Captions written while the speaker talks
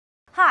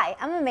Hi,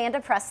 I'm Amanda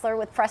Pressler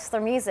with Pressler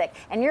Music,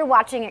 and you're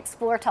watching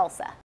Explore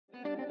Tulsa.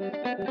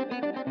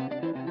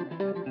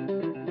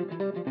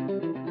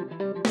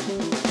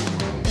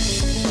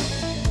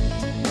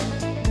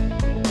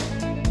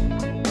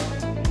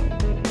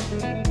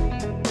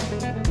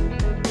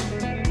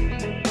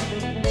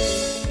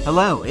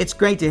 Hello, it's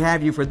great to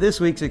have you for this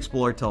week's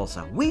Explore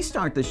Tulsa. We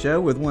start the show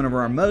with one of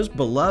our most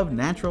beloved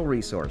natural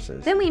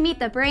resources. Then we meet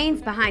the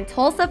brains behind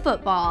Tulsa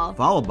football.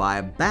 Followed by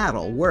a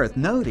battle worth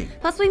noting.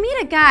 Plus we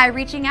meet a guy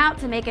reaching out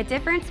to make a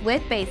difference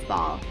with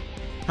baseball.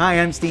 Hi,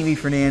 I'm Stevie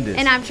Fernandez.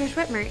 And I'm Trish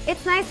Whitmer.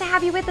 It's nice to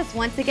have you with us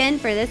once again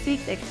for this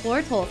week's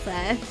Explore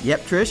Tulsa.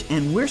 Yep, Trish,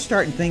 and we're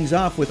starting things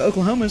off with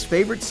Oklahoma's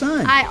favorite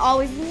son. I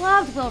always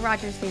loved Will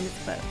Rogers' famous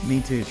quote. Me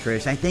too,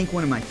 Trish. I think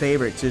one of my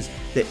favorites is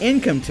that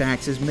income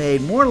tax has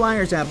made more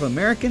liars out of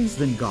Americans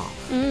than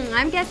golf.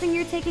 I'm guessing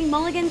you're taking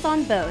mulligans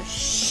on both.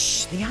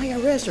 Shh, the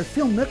IRS or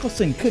Phil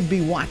Mickelson could be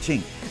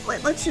watching.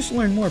 Let's just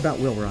learn more about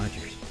Will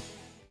Rogers.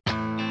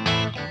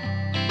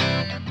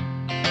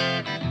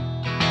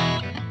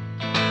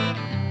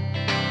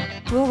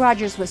 Will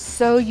Rogers was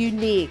so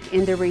unique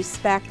in the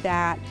respect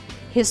that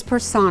his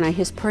persona,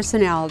 his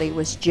personality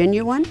was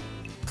genuine,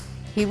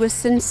 he was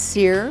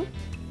sincere,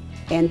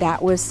 and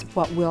that was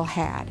what Will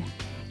had.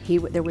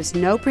 There was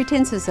no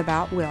pretenses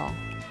about Will.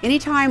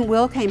 Anytime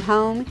Will came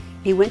home,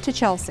 he went to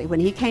Chelsea. When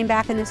he came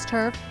back in his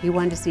turf, he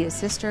wanted to see his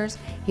sisters,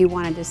 he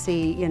wanted to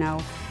see,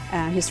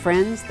 his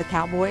friends, the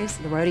cowboys,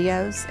 the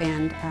rodeos,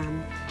 and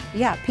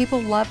yeah, people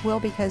loved Will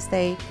because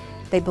they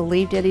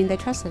believed in him, they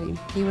trusted him.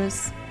 He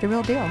was the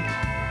real deal.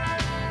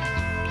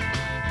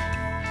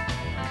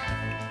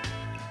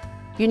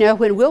 You know,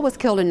 when Will was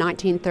killed in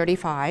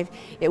 1935,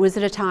 it was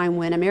at a time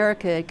when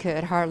America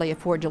could hardly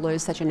afford to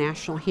lose such a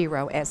national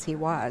hero as he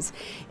was.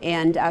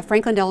 And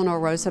Franklin Delano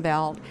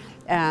Roosevelt,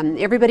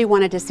 everybody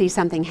wanted to see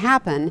something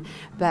happen,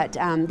 but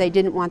they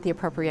didn't want the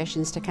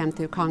appropriations to come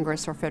through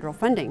Congress or federal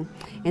funding.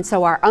 And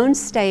so our own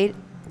state,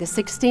 the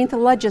 16th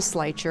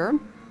legislature,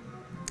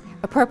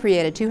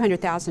 appropriated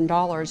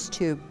 $200,000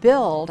 to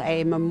build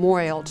a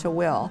memorial to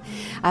Will.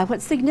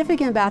 What's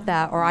significant about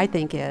that, or I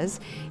think is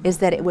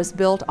that it was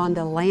built on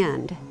the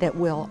land that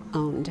Will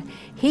owned.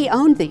 He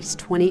owned these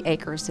 20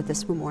 acres that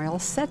this memorial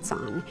sits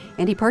on,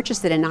 and he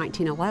purchased it in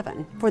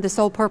 1911 for the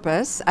sole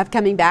purpose of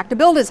coming back to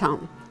build his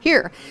home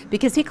here,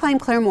 because he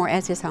claimed Claremore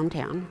as his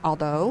hometown,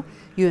 although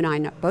you and I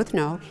both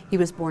know he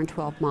was born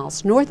 12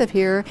 miles north of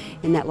here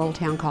in that little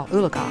town called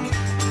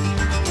Oologah.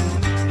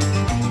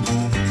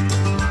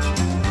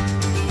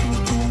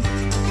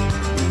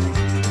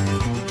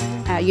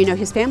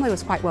 His family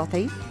was quite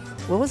wealthy.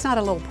 Will was not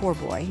a little poor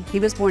boy. He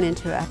was born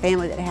into a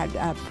family that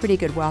had pretty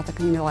good wealth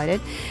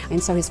accumulated,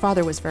 and so his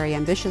father was very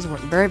ambitious,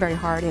 worked very, very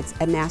hard. It's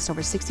amassed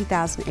over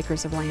 60,000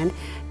 acres of land.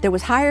 There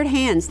was hired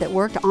hands that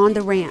worked on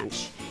the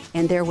ranch,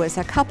 and there was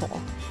a couple,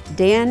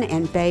 Dan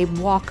and Babe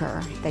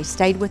Walker. They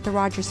stayed with the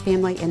Rogers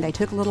family, and they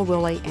took little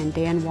Willie, and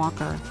Dan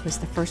Walker was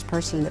the first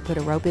person that put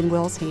a rope in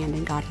Will's hand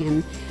and got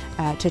him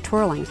to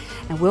twirling.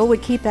 And Will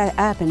would keep that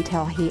up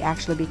until he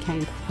actually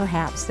became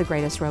perhaps the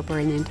greatest roper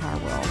in the entire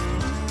world.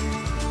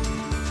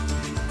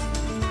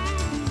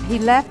 He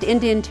left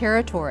Indian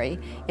Territory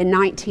in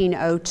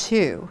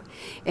 1902,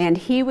 and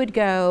he would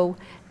go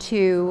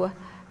to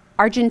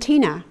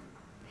Argentina.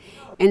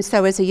 And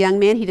so as a young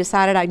man, he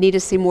decided I need to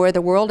see more of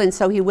the world, and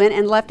so he went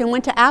and left and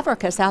went to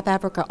Africa, South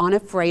Africa, on a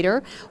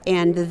freighter.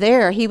 And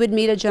there he would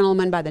meet a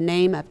gentleman by the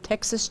name of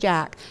Texas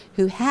Jack,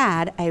 who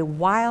had a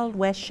Wild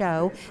West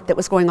show that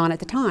was going on at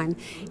the time.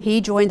 He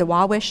joined the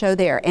Wild West show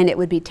there, and it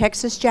would be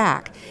Texas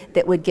Jack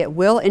that would get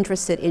Will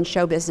interested in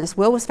show business.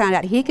 Will was found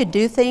out he could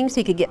do things,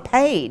 he could get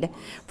paid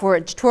for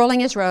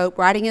twirling his rope,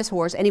 riding his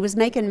horse, and he was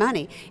making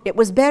money. It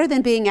was better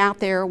than being out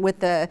there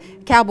with the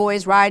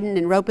cowboys riding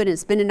and roping and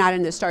spending the night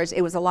in the stars.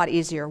 It was a lot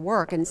easier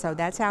work, and so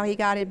that's how he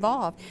got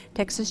involved.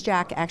 Texas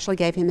Jack actually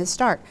gave him his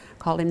start,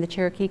 called him the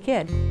Cherokee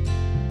Kid.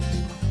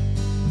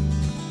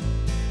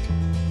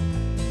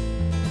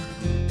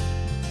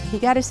 He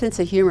got a sense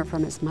of humor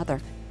from his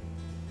mother.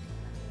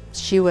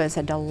 She was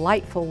a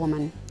delightful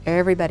woman.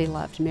 Everybody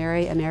loved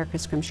Mary America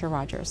Scrimshaw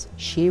Rogers.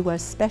 She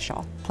was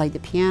special. Played the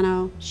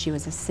piano, she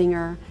was a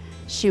singer,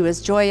 she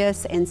was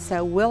joyous, and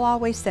so Will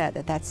always said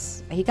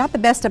that he got the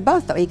best of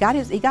both though. He got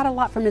a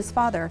lot from his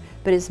father,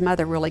 but his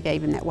mother really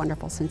gave him that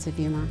wonderful sense of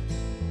humor.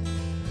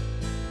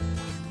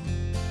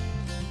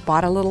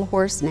 Bought a little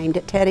horse, named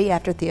it Teddy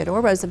after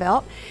Theodore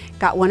Roosevelt,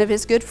 got one of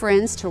his good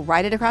friends to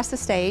ride it across the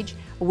stage.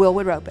 Will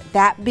would rope it.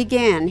 That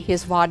began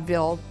his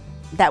vaudeville,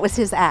 that was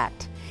his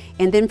act.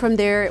 And then from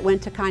there it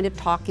went to kind of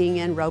talking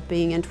and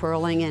roping and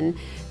twirling, and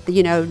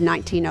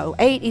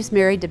 1908 he's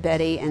married to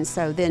Betty, and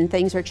so then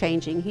things are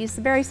changing. He's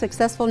very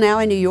successful now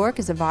in New York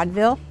as a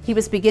vaudeville. He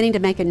was beginning to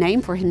make a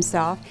name for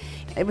himself.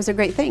 It was a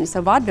great thing.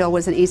 So vaudeville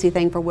was an easy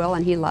thing for Will,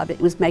 and he loved it.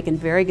 He was making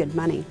very good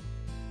money.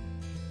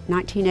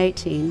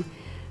 1918,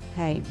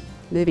 hey,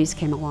 movies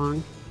came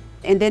along.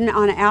 And then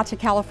on out to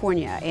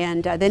California,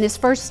 and then his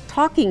first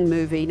talking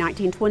movie,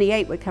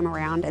 1928, would come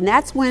around, and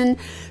that's when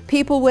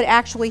people would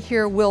actually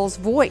hear Will's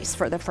voice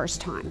for the first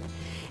time.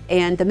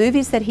 And the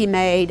movies that he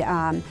made,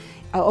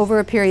 over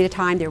a period of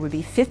time, there would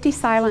be 50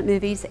 silent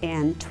movies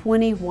and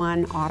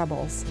 21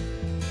 audibles.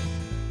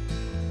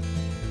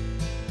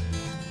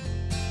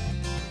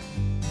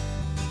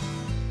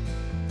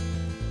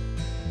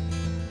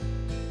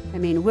 I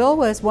mean, Will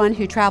was one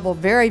who traveled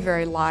very,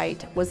 very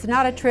light. It was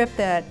not a trip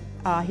that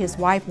his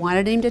wife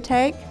wanted him to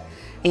take.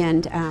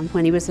 And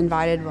when he was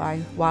invited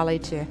by Wally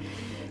to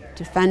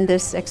fund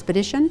this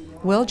expedition,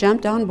 Will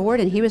jumped on board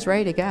and he was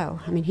ready to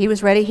go. I mean, he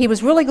was ready. He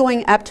was really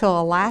going up to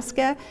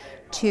Alaska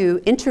to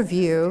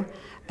interview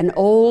an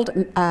old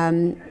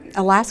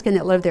Alaskan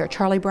that lived there,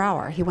 Charlie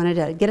Brower. He wanted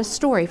to get a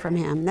story from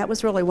him. That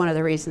was really one of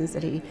the reasons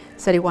that he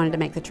said he wanted to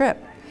make the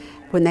trip.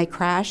 When they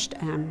crashed,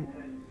 the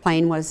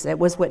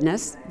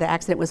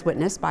accident was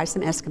witnessed by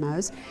some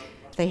Eskimos.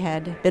 They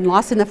had been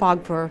lost in the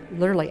fog for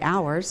literally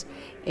hours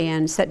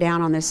and set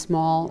down on this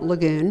small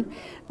lagoon.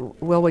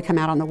 Will would come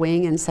out on the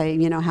wing and say,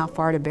 you know, how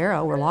far to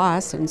Barrow, we're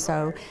lost. And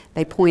so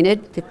they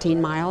pointed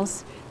 15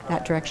 miles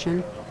that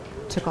direction,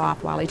 took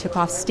off. While he took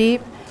off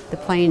steep, the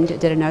plane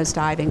did a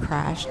nosedive and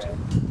crashed.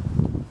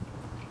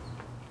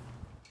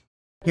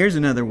 Here's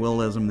another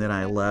Willism that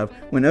I love.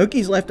 When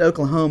Okies left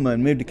Oklahoma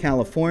and moved to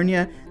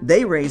California,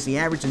 they raised the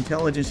average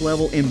intelligence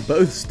level in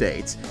both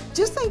states.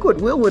 Just think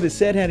what Will would have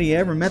said had he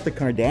ever met the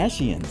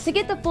Kardashians. To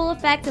get the full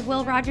effect of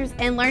Will Rogers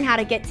and learn how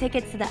to get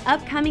tickets to the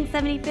upcoming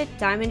 75th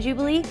Diamond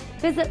Jubilee,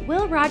 visit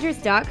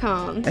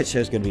willrogers.com. That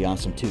show's going to be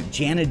awesome too.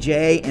 Jana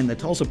Jay and the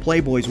Tulsa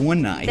Playboys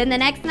one night. Then the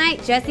next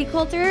night, Jesse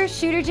Coulter,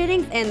 Shooter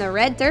Jennings, and the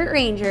Red Dirt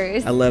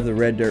Rangers. I love the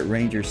Red Dirt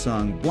Rangers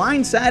song,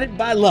 Blindsided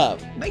by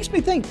Love. Makes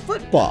me think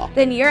football.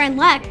 Then you're in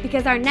luck,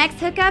 because our next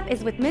hookup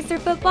is with Mr.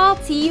 Football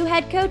TU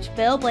head coach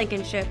Bill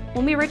Blankenship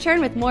when we return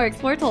with more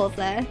Explore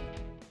Tulsa.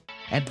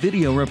 At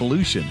Video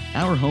Revolution,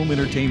 our home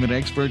entertainment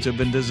experts have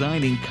been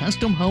designing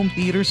custom home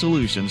theater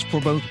solutions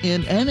for both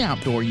in and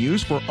outdoor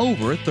use for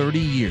over 30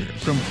 years.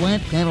 From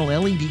flat panel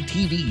LED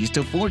TVs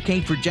to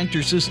 4K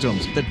projector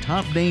systems, the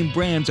top name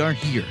brands are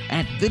here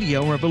at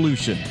Video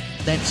Revolution.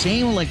 That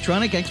same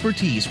electronic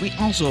expertise we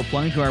also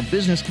apply to our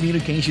business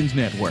communications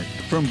network,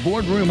 from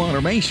boardroom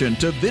automation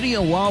to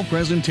video wall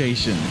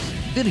presentations.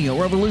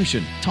 Video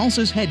Revolution,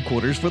 Tulsa's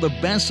headquarters for the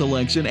best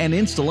selection and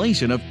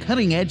installation of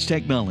cutting-edge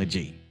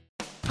technology.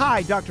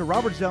 Hi, Dr.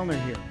 Robert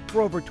Zellner here.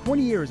 For over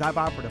 20 years, I've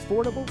offered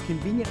affordable,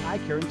 convenient eye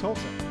care in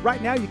Tulsa.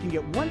 Right now, you can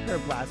get one pair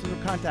of glasses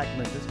or contact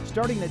lenses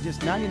starting at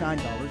just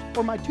 $99,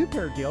 or my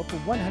two-pair deal for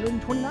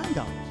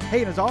 $129.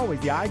 Hey, and as always,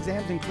 the eye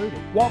exam's included.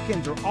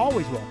 Walk-ins are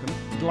always welcome.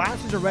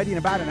 Glasses are ready in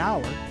about an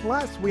hour.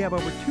 Plus, we have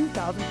over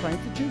 2,000 frames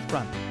to choose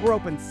from. We're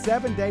open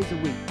 7 days a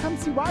week. Come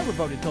see why we're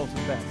voted Tulsa's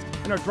best.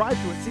 And our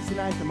drive-thru at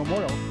 69th and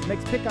Memorial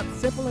makes pickup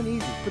simple and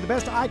easy. For the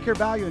best eye care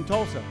value in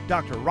Tulsa,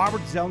 Dr.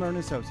 Robert Zellner and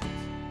Associates.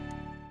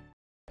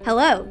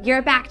 Hello,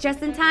 you're back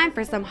just in time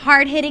for some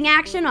hard-hitting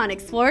action on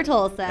Explore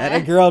Tulsa.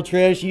 Atta girl,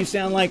 Trish, you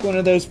sound like one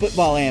of those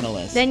football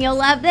analysts. Then you'll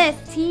love this.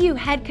 TU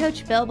head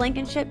coach Bill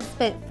Blankenship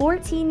spent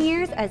 14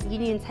 years as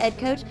Union's head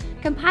coach,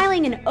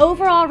 compiling an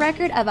overall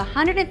record of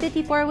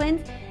 154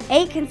 wins,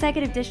 8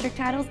 consecutive district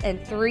titles,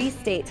 and 3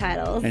 state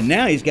titles. And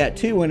now he's got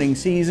 2 winning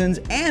seasons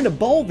and a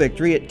bowl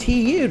victory at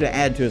TU to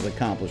add to his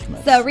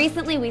accomplishments. So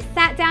recently we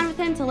sat down with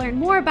him to learn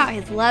more about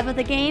his love of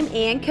the game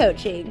and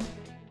coaching.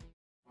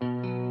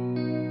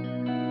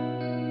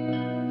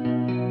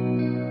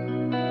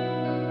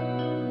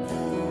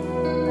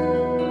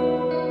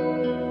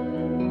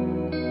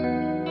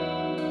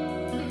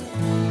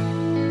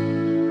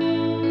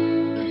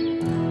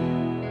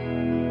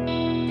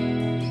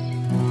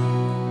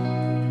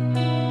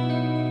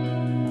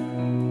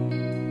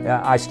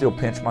 I still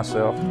pinch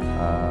myself.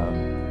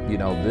 You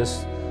know,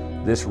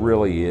 this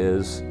really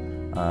is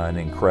an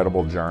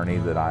incredible journey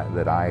that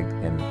I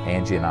and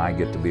Angie and I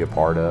get to be a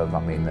part of. I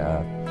mean,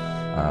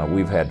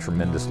 we've had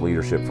tremendous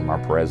leadership from our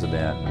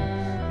president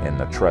and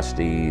the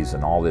trustees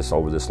and all this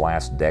over this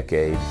last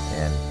decade.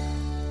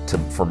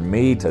 And for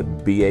me to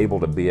be able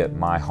to be at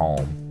my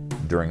home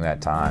during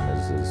that time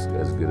is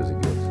as good as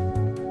it gets.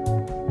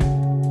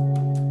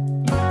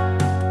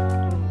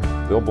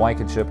 Bill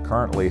Blankenship,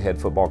 currently head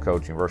football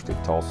coach, University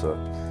of Tulsa.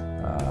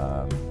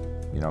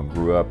 You know,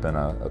 grew up in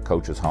a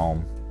coach's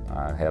home.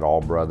 I had all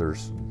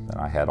brothers and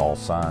I had all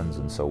sons,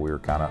 and so we were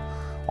kind of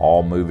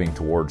all moving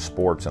towards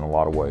sports in a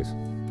lot of ways.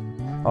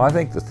 Well, I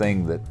think the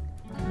thing that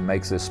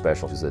makes this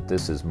special is that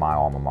this is my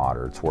alma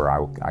mater. It's where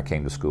I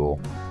came to school.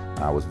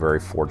 I was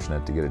very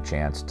fortunate to get a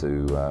chance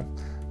to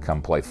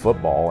come play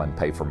football and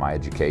pay for my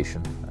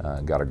education.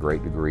 Got a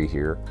great degree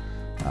here.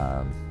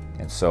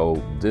 And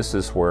so this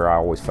is where I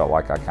always felt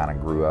like I kind of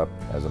grew up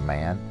as a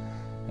man,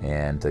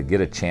 and to get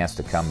a chance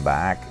to come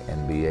back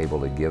and be able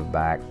to give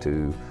back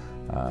to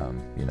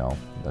you know,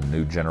 the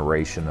new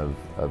generation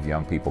of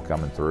young people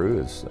coming through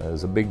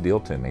is a big deal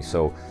to me.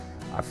 So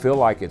I feel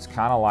like it's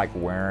kind of like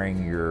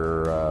wearing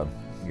your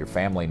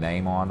family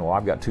name on. Well,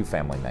 I've got 2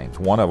 family names.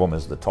 One of them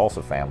is the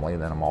Tulsa family,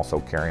 and then I'm also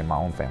carrying my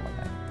own family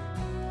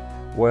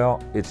name.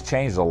 Well, it's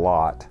changed a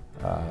lot.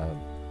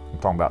 I'm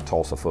talking about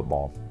Tulsa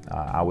football.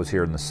 I was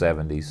here in the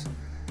 70s,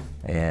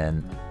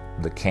 and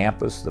the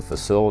campus, the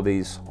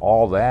facilities,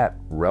 all that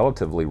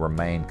relatively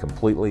remained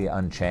completely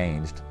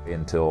unchanged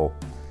until,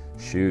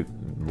 shoot,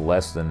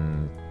 less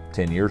than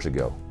 10 years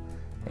ago.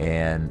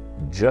 And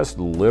just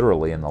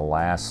literally in the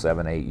last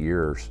 7, 8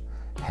 years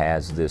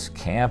has this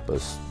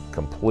campus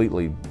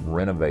completely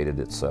renovated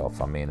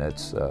itself. I mean,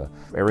 it's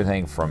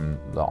everything from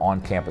the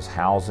on-campus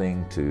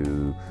housing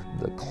to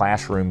the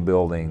classroom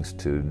buildings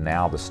to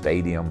now the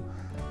stadium.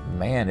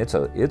 Man, it's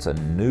a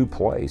new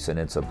place, and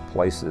it's a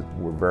place that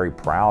we're very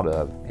proud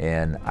of.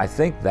 And I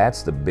think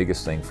that's the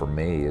biggest thing for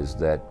me, is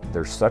that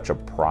there's such a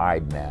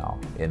pride now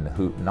in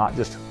not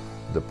just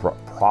the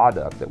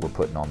product that we're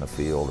putting on the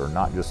field, or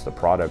not just the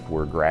product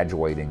we're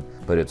graduating,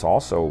 but it's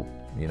also,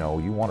 you know,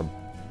 you want to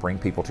bring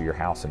people to your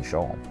house and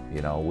show them.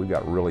 You know, we've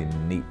got really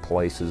neat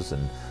places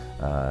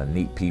and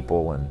neat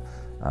people, and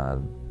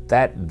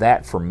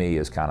that for me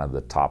is kind of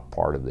the top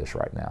part of this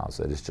right now, is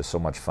that it's just so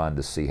much fun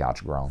to see how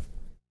it's grown.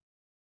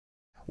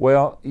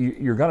 Well,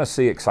 you're going to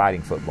see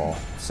exciting football.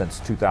 Since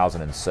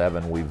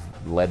 2007, we've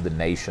led the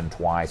nation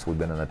twice. We've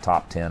been in the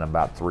top 10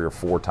 about 3 or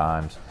 4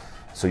 times.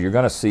 So you're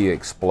going to see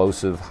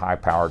explosive,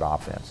 high-powered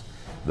offense.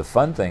 The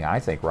fun thing, I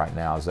think, right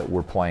now is that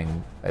we're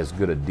playing as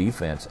good a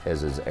defense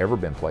as has ever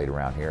been played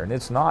around here. And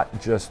it's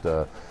not just,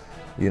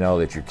 you know,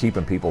 that you're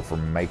keeping people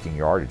from making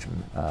yardage.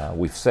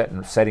 We've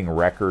setting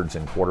records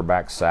in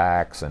quarterback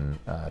sacks and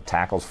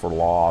tackles for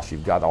loss.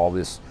 You've got all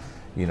this,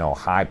 you know,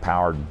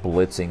 high-powered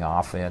blitzing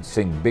offense,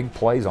 seeing big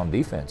plays on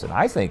defense. And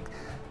I think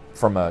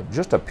from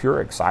just a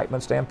pure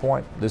excitement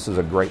standpoint, this is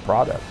a great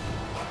product.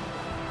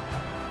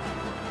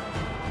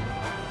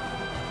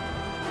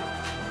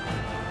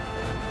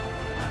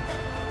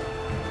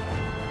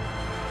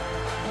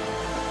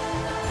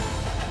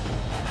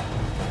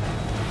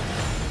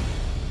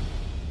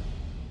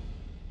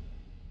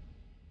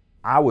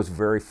 I was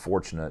very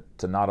fortunate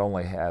to not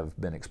only have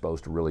been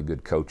exposed to really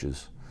good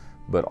coaches,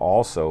 but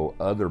also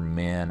other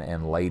men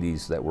and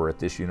ladies that were at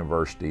this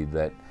university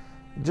that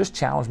just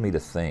challenged me to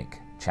think,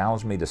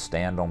 challenged me to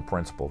stand on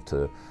principle,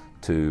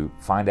 to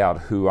find out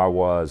who I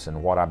was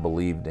and what I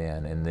believed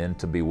in, and then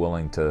to be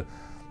willing to,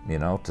 you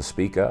know, to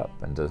speak up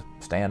and to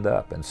stand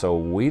up. And so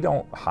we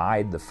don't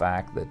hide the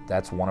fact that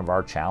that's one of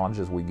our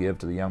challenges we give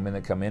to the young men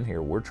that come in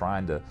here. We're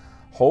trying to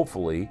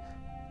hopefully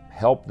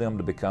help them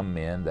to become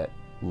men that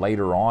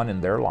later on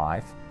in their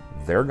life,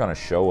 they're going to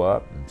show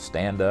up and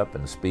stand up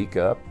and speak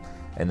up,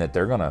 and that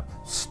they're going to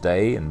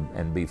stay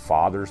and be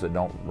fathers that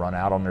don't run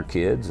out on their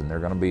kids, and they're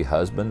going to be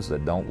husbands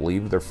that don't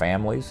leave their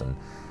families. And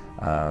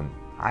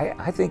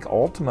I think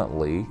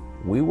ultimately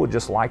we would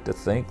just like to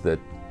think that,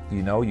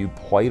 you know, you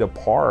played a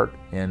part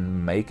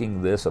in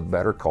making this a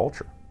better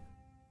culture.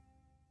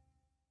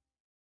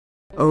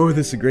 Oh,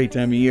 this is a great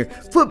time of year.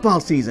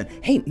 Football season.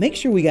 Hey, make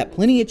sure we got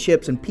plenty of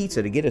chips and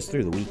pizza to get us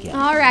through the weekend.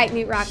 All right,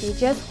 Meat Rocky,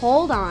 just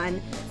hold on.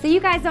 So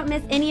you guys don't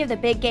miss any of the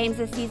big games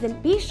this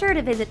season, be sure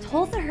to visit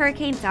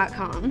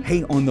TulsaHurricanes.com.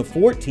 Hey, on the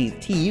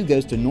 14th, TU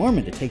goes to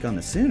Norman to take on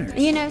the Sooners.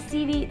 You know,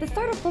 Stevie, the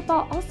start of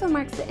football also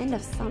marks the end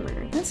of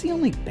summer. That's the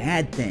only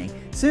bad thing.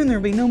 Soon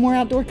there'll be no more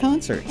outdoor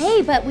concerts.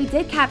 Hey, but we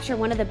did capture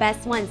one of the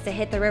best ones to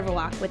hit the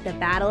RiverWalk with the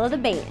Battle of the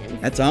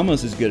Bands. That's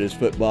almost as good as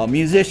football.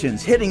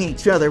 Musicians hitting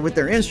each other with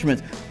their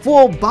instruments,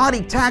 full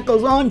body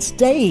tackles on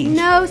stage.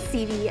 No,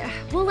 Stevie,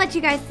 we'll let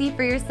you guys see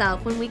for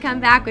yourself when we come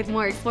back with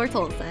more Explore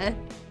Tulsa.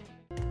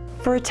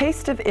 For a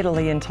taste of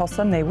Italy in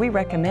Tulsa, may we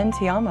recommend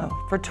Ti Amo.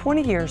 For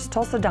 20 years,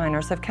 Tulsa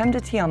diners have come to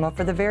Ti Amo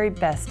for the very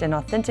best in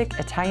authentic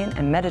Italian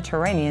and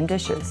Mediterranean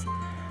dishes.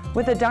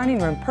 With a dining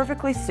room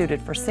perfectly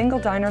suited for single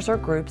diners or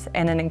groups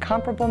and an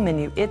incomparable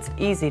menu, it's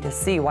easy to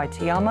see why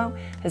Ti Amo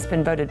has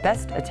been voted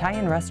best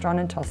Italian restaurant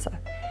in Tulsa.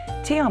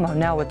 Ti Amo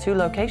now with 2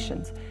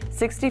 locations,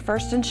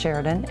 61st and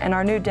Sheridan, and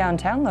our new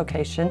downtown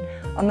location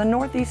on the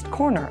northeast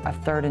corner of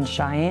 3rd and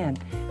Cheyenne.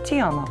 Ti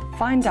Amo,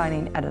 fine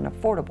dining at an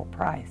affordable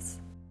price.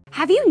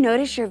 Have you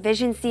noticed your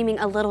vision seeming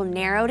a little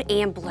narrowed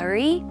and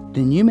blurry?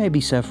 Then you may be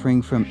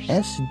suffering from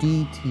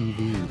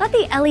SDTV. Let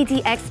the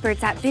LED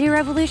experts at Video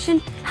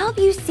Revolution help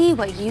you see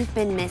what you've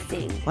been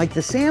missing. Like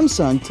the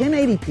Samsung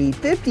 1080p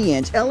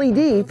 50-inch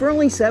LED for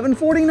only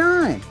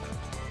 $749.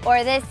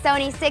 Or this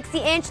Sony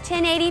 60-inch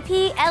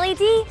 1080p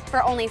LED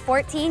for only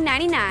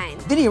 $14.99.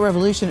 Video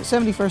Revolution at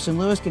 71st and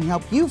Lewis can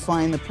help you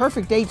find the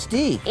perfect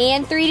HD.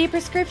 And 3D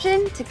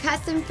prescription to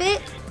custom fit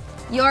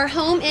your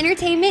home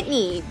entertainment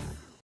needs.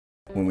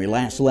 When we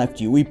last left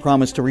you, we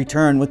promised to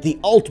return with the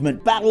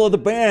ultimate Battle of the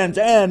Bands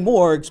and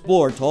more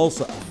Explore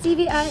Tulsa.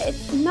 Stevie,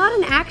 it's not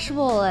an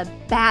actual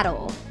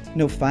battle.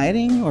 No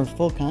fighting or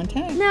full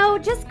contact? No,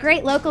 just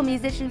great local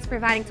musicians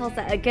providing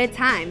Tulsa a good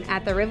time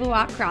at the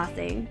RiverWalk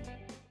crossing.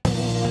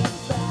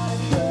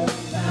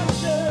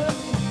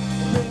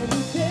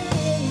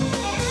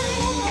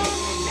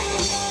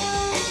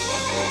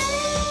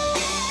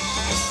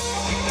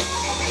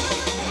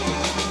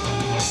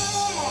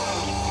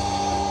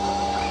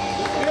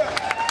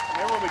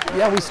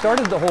 Yeah, we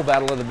started the whole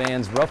Battle of the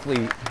Bands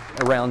roughly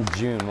around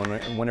June,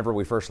 whenever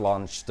we first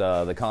launched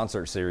the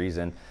concert series,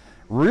 and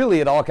really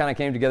it all kind of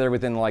came together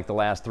within like the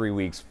last 3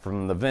 weeks,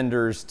 from the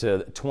vendors to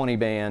 20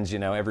 bands, you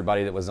know,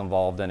 everybody that was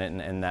involved in it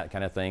and that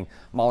kind of thing.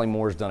 Molly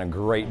Moore's done a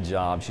great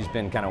job. She's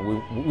been kind of,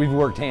 we've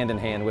worked hand in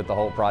hand with the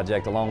whole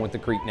project, along with the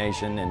Creek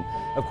Nation, and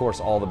of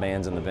course all the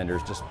bands and the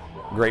vendors. Just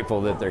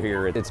grateful that they're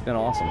here. It's been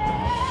awesome.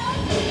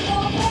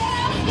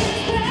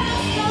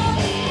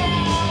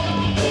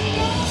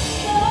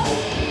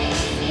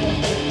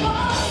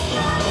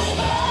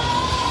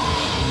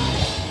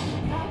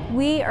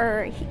 We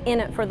are in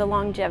it for the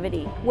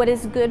longevity. What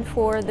is good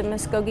for the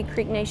Muskogee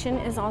Creek Nation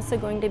is also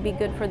going to be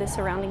good for the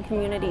surrounding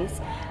communities.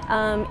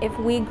 If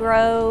we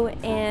grow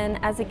and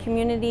as a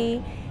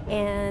community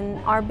and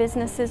our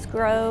businesses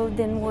grow,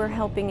 then we're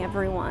helping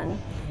everyone.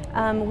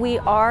 We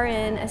are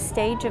in a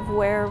stage of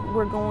where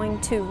we're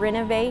going to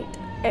renovate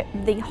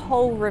the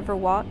whole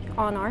RiverWalk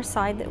on our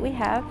side that we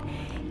have.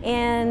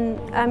 And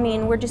I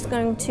mean, we're just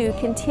going to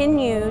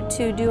continue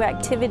to do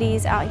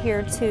activities out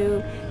here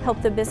to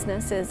help the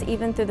businesses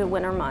even through the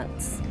winter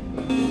months.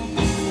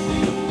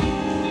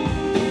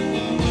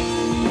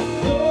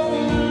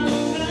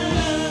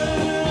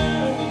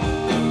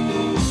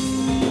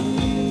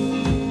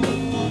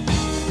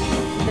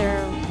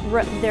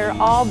 They're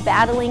all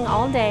battling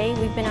all day.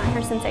 We've been out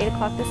here since 8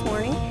 o'clock this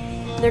morning.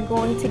 They're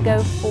going to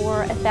go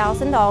for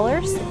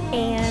 $1,000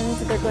 and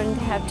they're going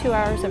to have 2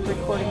 hours of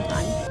recording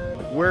time.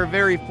 We're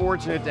very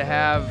fortunate to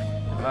have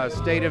a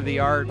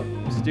state-of-the-art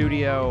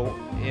studio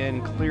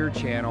in Clear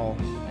Channel,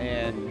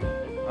 and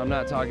I'm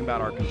not talking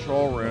about our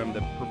control room. The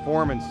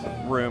performance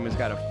room has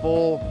got a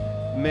full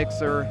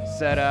mixer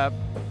set up,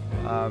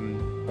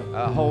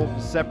 a whole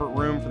separate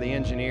room for the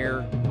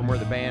engineer from where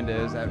the band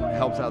is. That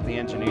helps out the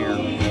engineer.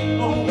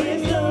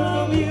 Always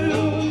love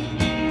you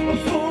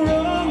for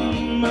all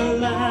my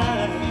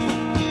life.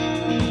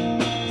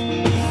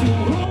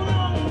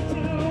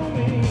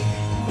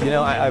 You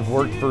know, I've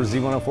worked for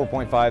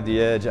Z104.5 The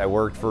Edge. I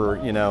worked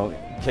for, you know,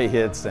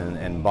 K-Hits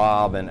and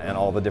Bob and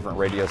all the different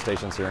radio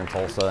stations here in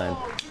Tulsa.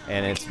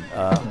 And it's,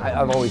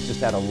 I've always just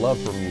had a love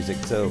for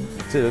music. So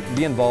to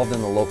be involved in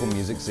the local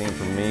music scene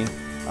for me,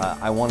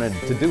 I wanted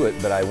to do it,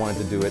 but I wanted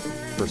to do it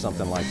for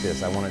something like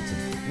this. I wanted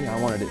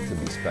it to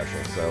be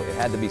special. So it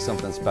had to be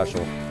something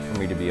special for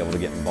me to be able to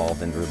get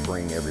involved and to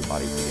bring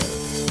everybody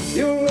together.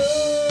 Your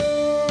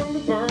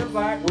love burns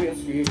like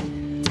whiskey.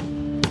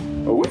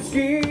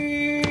 Whiskey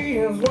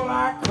is what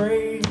I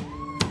crave.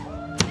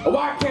 Oh,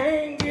 I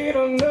can't get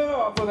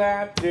enough of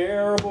that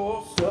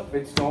terrible stuff.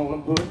 It's gonna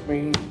put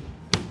me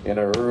in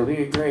an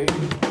early grave.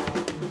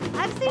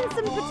 I've seen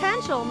some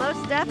potential,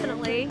 most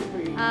definitely.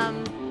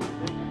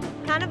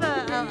 Kind of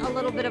a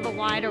little bit of a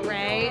wide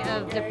array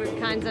of different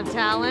kinds of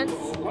talents.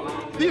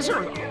 These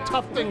are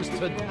tough things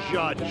to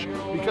judge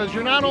because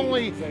you're not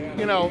only,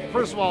 you know,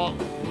 first of all,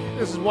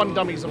 this is one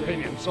dummy's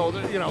opinion. So,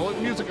 you know,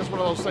 music is one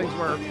of those things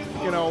where,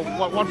 you know,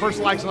 what one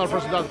person likes, another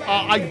person doesn't.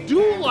 I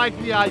do like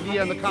the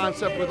idea and the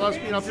concept with us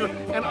being up here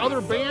and other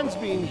bands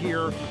being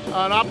here,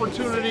 an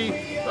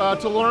opportunity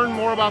to learn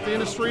more about the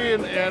industry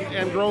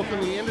and growth in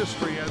the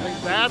industry. I think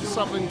that's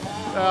something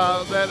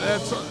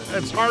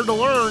it's hard to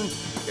learn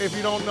if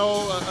you don't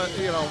know,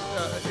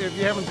 if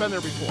you haven't been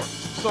there before.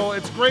 So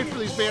it's great for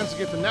these bands to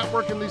get to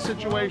network in these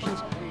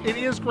situations. It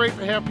is great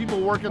to have people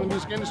work in the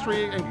music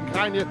industry and can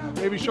kind of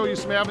maybe show you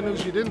some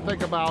avenues you didn't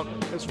think about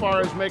as far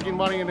as making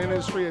money in the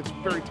industry. It's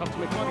very tough to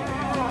make money.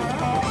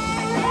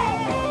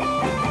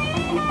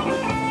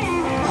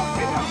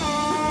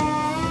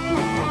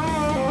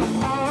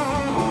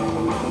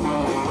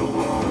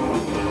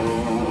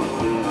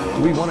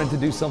 We wanted to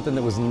do something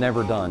that was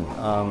never done.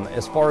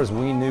 As far as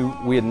we knew,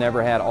 we had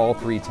never had all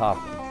 3 top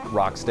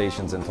rock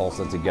stations in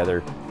Tulsa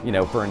together, you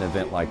know, for an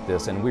event like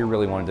this, and we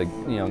really wanted to,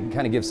 you know,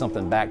 kind of give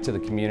something back to the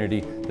community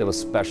that was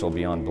special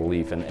beyond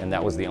belief, and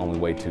that was the only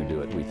way to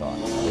do it, we thought.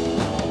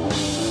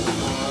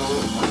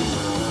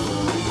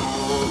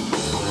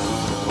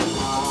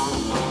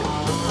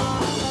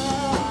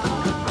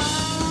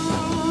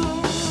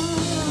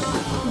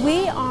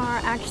 We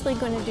are actually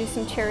going to do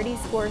some charities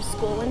for a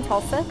school in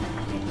Tulsa.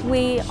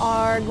 We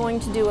are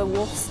going to do a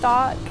wolf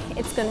stock.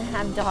 It's going to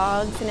have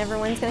dogs and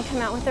everyone's going to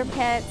come out with their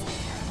pets.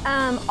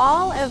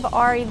 All of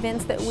our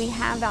events that we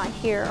have out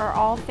here are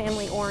all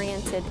family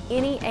oriented.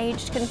 Any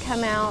age can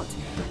come out.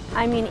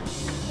 I mean,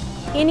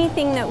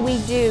 anything that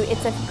we do,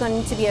 it's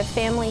going to be a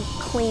family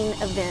clean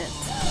event.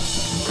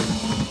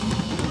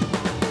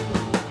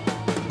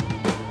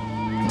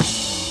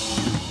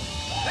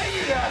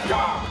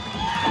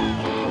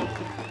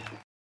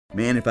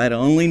 Man, if I'd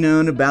only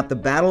known about the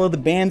Battle of the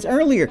Bands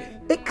earlier,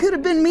 it could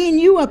have been me and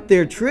you up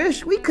there,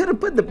 Trish. We could have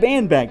put the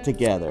band back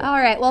together. All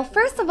right, well,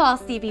 first of all,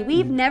 Stevie,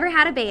 we've never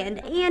had a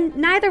band, and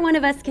neither one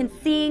of us can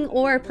sing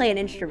or play an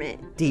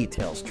instrument.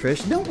 Details,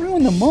 Trish. Don't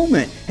ruin the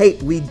moment. Hey,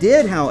 we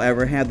did,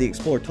 however, have the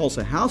Explore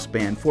Tulsa House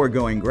Band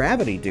Foregoing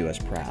Gravity do us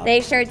proud.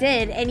 They sure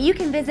did, and you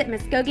can visit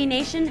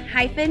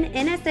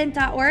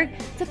MuskogeeNation-NSN.org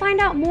to find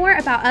out more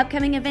about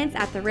upcoming events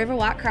at the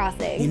RiverWalk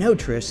Crossing. You know,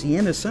 Trish, the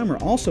end of summer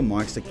also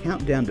marks the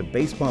countdown to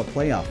baseball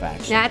playoff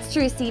action. That's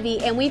true, Stevie,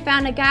 and we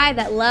found a guy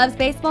that loves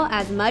baseball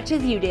as much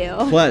as you do.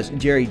 Plus,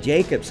 Jerry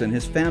Jacobson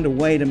has found a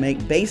way to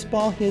make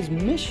baseball his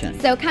mission.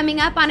 So coming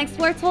up on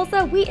Explore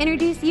Tulsa, we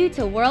introduce you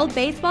to World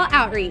Baseball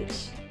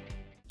Outreach.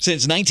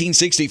 Since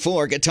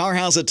 1964, Guitar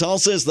House of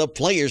Tulsa is the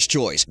player's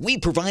choice. We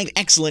provide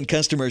excellent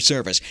customer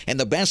service and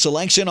the best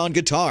selection on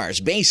guitars,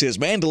 basses,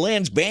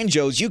 mandolins,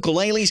 banjos,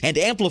 ukuleles, and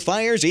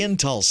amplifiers in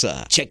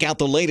Tulsa. Check out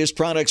the latest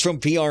products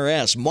from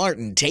PRS,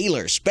 Martin,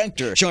 Taylor,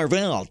 Spector,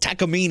 Charvel,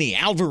 Takamine,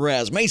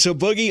 Alvarez, Mesa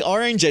Boogie,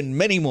 Orange, and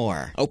many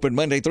more. Open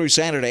Monday through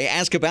Saturday.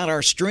 Ask about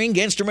our string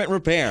instrument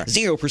repair,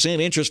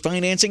 0% interest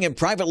financing, and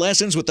private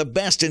lessons with the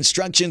best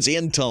instructions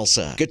in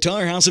Tulsa.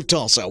 Guitar House of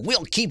Tulsa.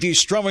 We'll keep you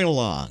strumming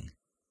along.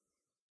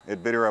 At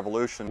Video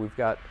Revolution, we've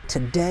got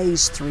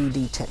today's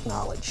 3D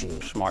technology,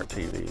 smart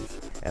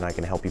TVs, and I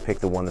can help you pick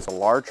the one that's a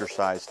larger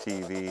size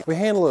TV. We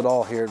handle it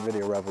all here at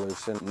Video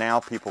Revolution. Now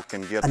people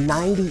can get a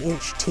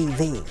 90-inch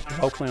TV.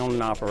 Locally owned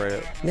and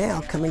operated. Now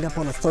coming up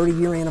on a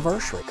 30-year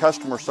anniversary.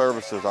 Customer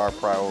service is our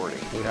priority.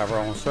 We have our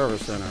own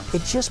service center.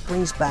 It just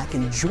brings back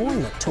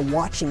enjoyment to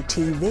watching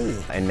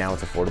TV. And now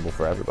it's affordable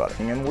for everybody.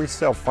 And we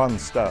sell fun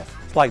stuff.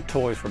 It's like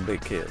toys for big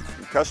kids.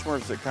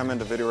 Customers that come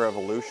into Video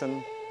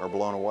Revolution are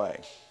blown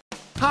away.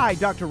 Hi,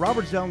 Dr.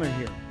 Robert Zellner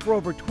here. For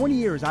over 20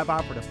 years, I've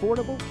offered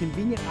affordable,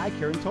 convenient eye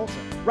care in Tulsa.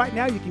 Right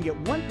now, you can get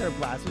one pair of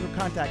glasses or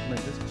contact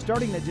lenses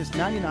starting at just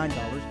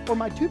 $99, or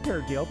my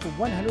two-pair deal for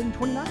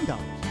 $129.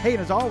 Hey,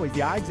 and as always,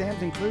 the eye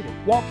exam's included.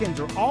 Walk-ins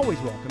are always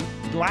welcome.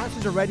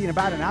 Glasses are ready in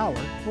about an hour.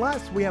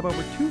 Plus, we have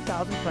over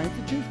 2,000 frames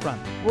to choose from.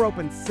 We're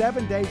open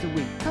 7 days a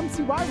week. Come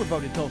see why we're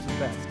voted Tulsa's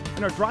best.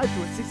 And our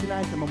drive-thru at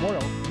 69th and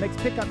Memorial makes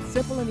pickup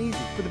simple and easy.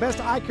 For the best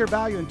eye care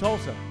value in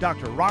Tulsa,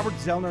 Dr. Robert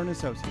Zellner and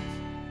Associates.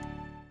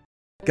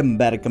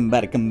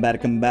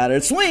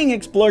 Combatter. Swing,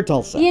 Explore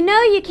Tulsa. You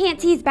know you can't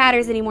tease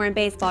batters anymore in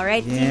baseball,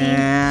 right, Stevie?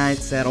 Yeah,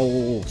 it's that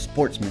old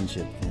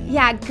sportsmanship thing.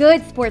 Yeah,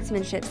 good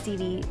sportsmanship,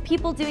 Stevie.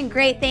 People doing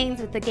great things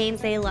with the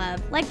games they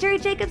love, like Jerry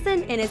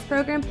Jacobson and his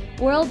program,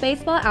 World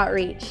Baseball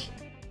Outreach.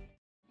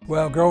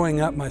 Well,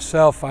 growing up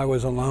myself, I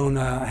was alone.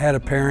 I had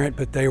a parent,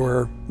 but they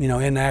were,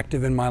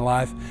 inactive in my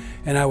life,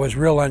 and I was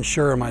real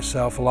unsure of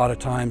myself a lot of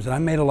times. And I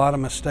made a lot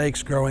of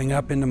mistakes growing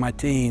up into my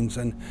teens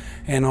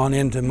and on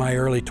into my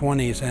early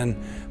 20s. And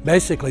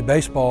basically,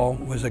 baseball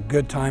was a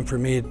good time for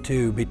me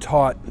to be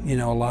taught,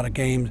 a lot of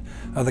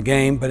the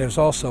game, but it was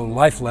also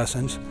life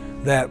lessons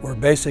that were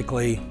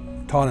basically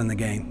taught in the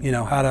game.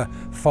 How to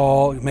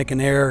fall, make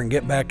an error, and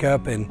get back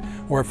up,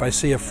 or if I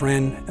see a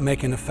friend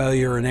making a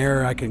failure or an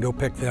error, I can go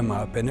pick them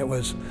up. And it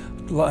was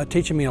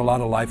teaching me a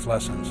lot of life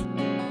lessons.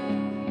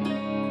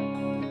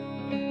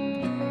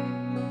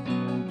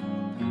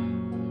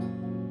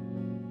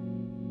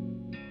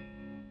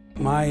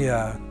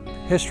 My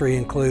history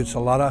includes a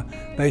lot of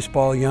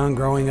baseball young,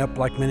 growing up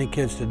like many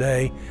kids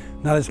today.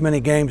 Not as many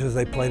games as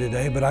they play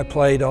today, but I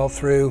played all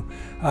through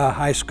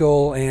high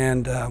school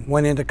and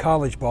went into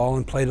college ball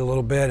and played a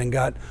little bit and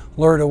got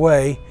lured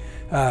away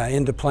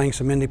into playing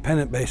some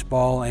independent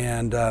baseball,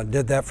 and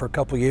did that for a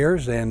couple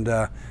years and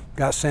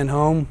got sent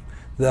home.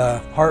 The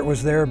heart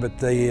was there, but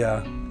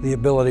the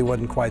ability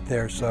wasn't quite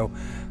there. So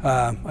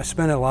I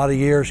spent a lot of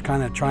years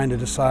kind of trying to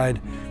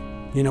decide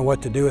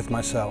what to do with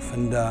myself.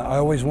 And I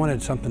always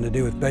wanted something to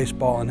do with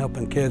baseball and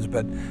helping kids,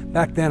 but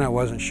back then I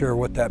wasn't sure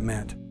what that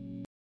meant.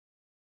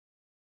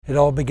 It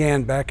all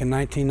began back in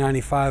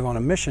 1995 on a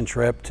mission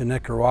trip to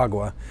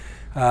Nicaragua.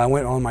 I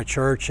went on my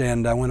church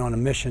and I went on a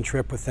mission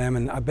trip with them,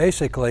 and I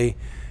basically,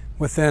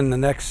 within the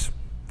next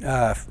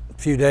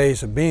few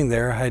days of being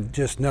there, I had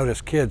just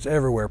noticed kids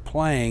everywhere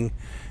playing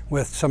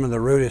with some of the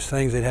rudest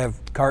things. They'd have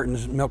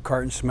milk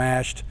cartons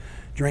smashed,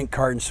 drink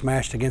cartons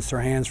smashed against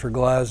their hands for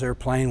gloves. They were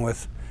playing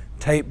with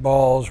tape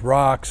balls,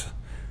 rocks,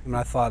 and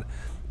I thought,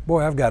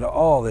 boy, I've got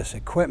all this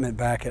equipment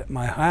back at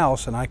my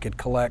house and I could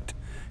collect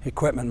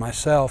equipment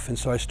myself. And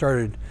so I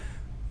started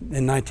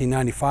in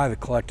 1995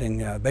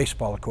 collecting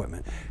baseball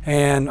equipment,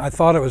 and I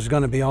thought it was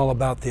going to be all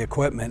about the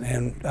equipment.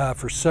 And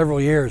for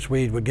several years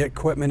we would get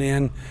equipment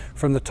in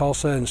from the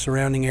Tulsa and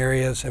surrounding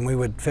areas, and we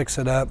would fix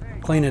it up,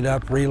 clean it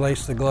up,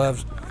 relace the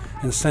gloves,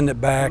 and send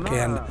it back.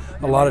 And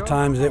a lot of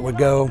times it would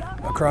go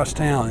across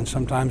town, and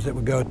sometimes it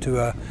would go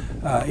to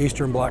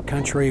Eastern Bloc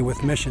country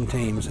with mission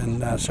teams in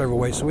several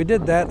ways. So we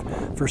did that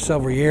for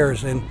several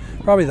years, and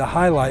probably the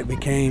highlight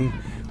became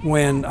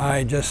when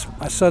I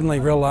suddenly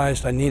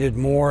realized I needed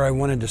more. I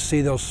wanted to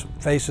see those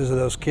faces of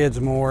those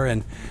kids more,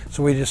 and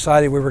so we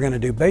decided we were going to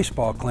do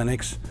baseball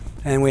clinics,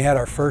 and we had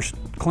our first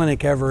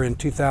clinic ever in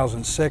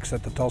 2006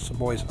 at the Tulsa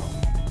Boys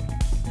Home.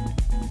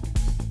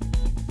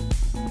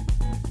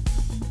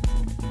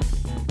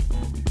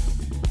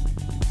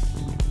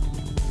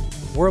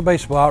 World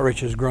Baseball Outreach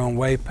has grown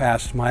way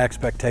past my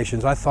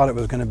expectations. I thought it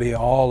was going to be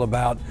all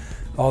about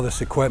all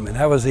this equipment.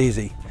 That was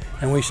easy.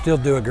 And we still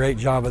do a great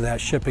job of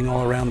that, shipping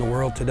all around the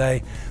world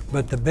today.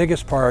 But the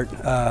biggest part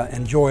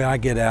and joy I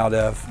get out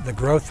of the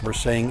growth we're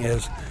seeing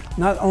is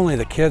not only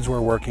the kids we're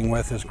working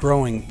with is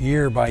growing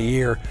year by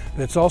year,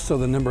 but it's also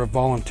the number of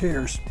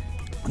volunteers.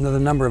 And the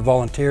number of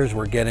volunteers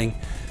we're getting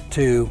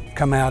to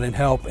come out and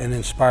help and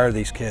inspire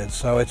these kids.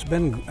 So it's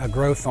been a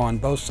growth on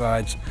both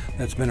sides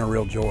that's been a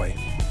real joy.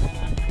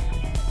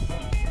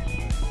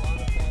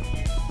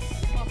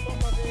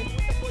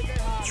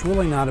 It's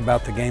really not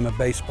about the game of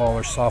baseball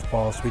or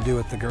softball as we do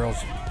with the girls.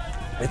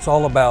 It's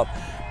all about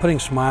putting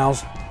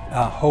smiles,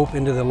 hope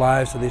into the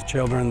lives of these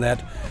children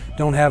that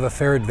don't have a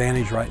fair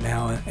advantage right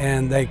now,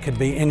 and they could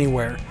be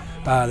anywhere.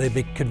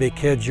 Could be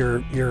kids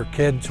your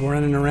kids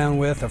running around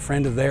with, a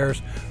friend of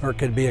theirs, or it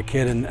could be a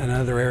kid in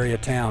another area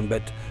of town.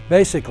 But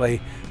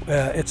basically,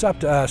 it's up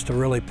to us to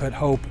really put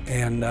hope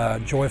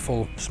and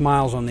joyful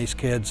smiles on these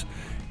kids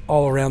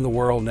all around the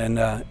world,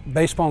 and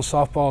baseball and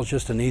softball is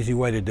just an easy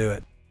way to do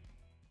it.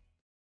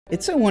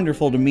 It's so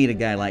wonderful to meet a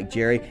guy like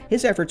Jerry.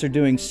 His efforts are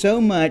doing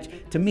so much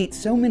to meet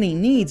so many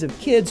needs of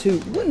kids who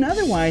wouldn't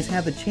otherwise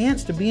have the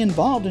chance to be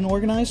involved in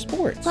organized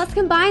sports. Plus,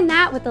 combine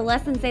that with the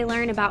lessons they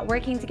learn about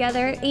working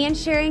together and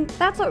sharing.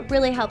 That's what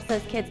really helps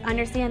those kids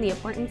understand the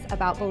importance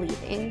about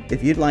believing.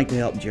 If you'd like to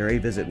help Jerry,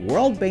 visit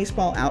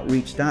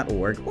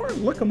worldbaseballoutreach.org or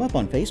look him up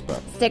on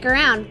Facebook. Stick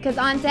around, because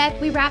on deck,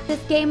 we wrap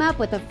this game up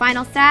with the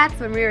final stats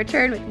when we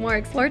return with more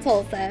Explore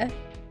Tulsa.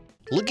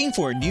 Looking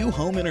for a new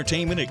home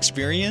entertainment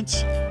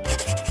experience?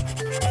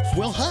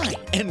 Well, hi,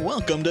 and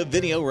welcome to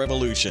Video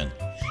Revolution,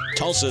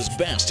 Tulsa's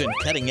best in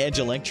cutting-edge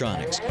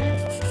electronics.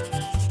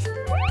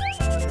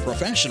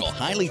 Professional,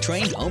 highly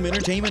trained home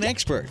entertainment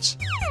experts.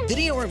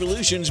 Video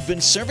Revolution's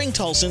been serving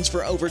Tulsans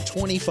for over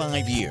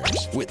 25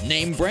 years with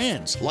name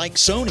brands like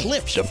Sony,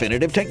 Philips,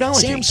 Definitive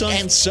Technology, Samsung,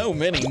 and so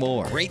many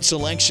more. Great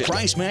selection,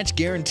 price match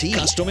guarantee,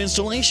 custom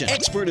installation,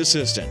 expert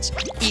assistance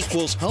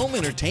equals home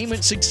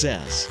entertainment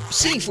success.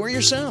 See for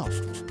yourself.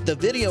 The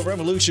Video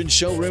Revolution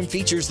showroom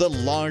features the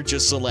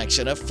largest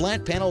selection of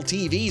flat panel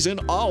TVs in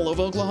all of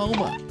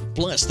Oklahoma.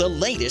 Plus the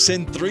latest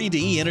in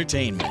 3D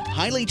entertainment.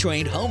 Highly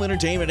trained home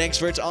entertainment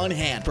experts on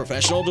hand.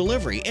 Professional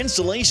delivery,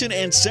 installation,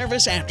 and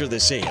service after the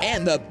sale.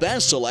 And the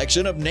best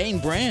selection of name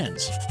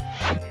brands.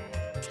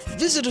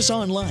 Visit us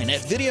online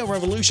at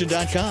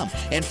videorevolution.com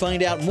and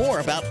find out more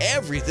about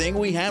everything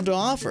we have to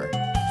offer.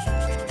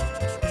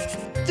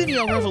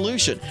 Video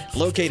Revolution,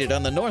 located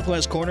on the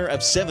northwest corner of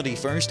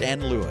 71st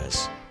and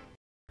Lewis.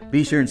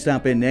 Be sure and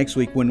stop in next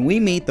week when we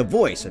meet the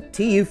voice of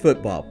TU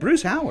football,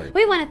 Bruce Howard.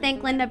 We want to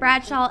thank Linda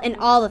Bradshaw and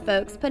all the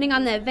folks putting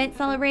on the event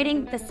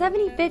celebrating the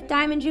 75th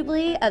Diamond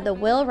Jubilee of the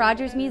Will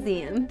Rogers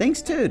Museum.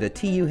 Thanks too to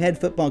TU head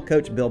football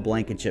coach Bill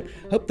Blankenship.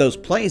 Hope those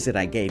plays that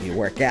I gave you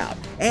work out.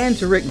 And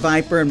to Rick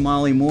Viper and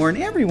Molly Moore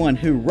and everyone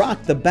who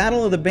rocked the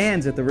Battle of the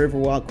Bands at the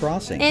RiverWalk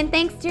crossing. And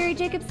thanks Jerry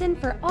Jacobson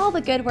for all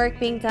the good work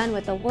being done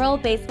with the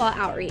World Baseball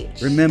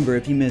Outreach. Remember,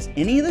 if you missed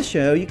any of the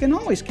show, you can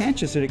always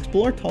catch us at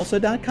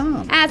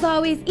exploretulsa.com. As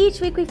always, each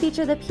week we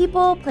feature the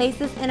people,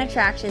 places, and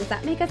attractions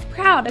that make us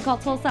proud to call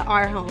Tulsa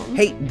our home.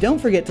 Hey, don't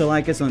forget to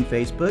like us on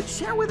Facebook.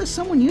 Share with us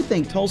someone you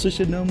think Tulsa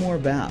should know more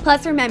about.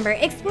 Plus remember,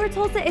 Explore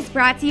Tulsa is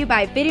brought to you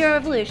by Video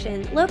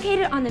Revolution,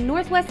 located on the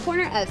northwest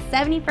corner of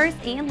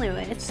 71st and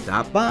Lewis.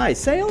 Stop by,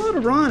 say hello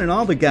to Ron and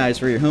all the guys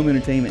for your home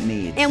entertainment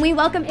needs. And we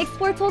welcome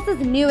Explore Tulsa's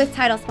newest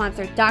title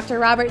sponsor, Dr.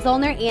 Robert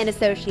Zollner and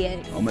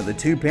Associates. Home of the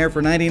 2-pair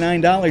for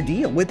 $99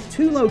 deal with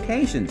 2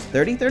 locations,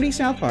 3030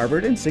 South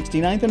Harvard and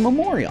 69th and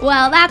Memorial.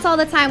 Well, that's all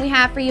the time we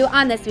have for you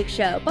on this week's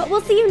show, but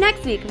we'll see you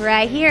next week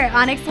right here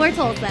on Explore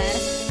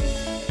Tulsa.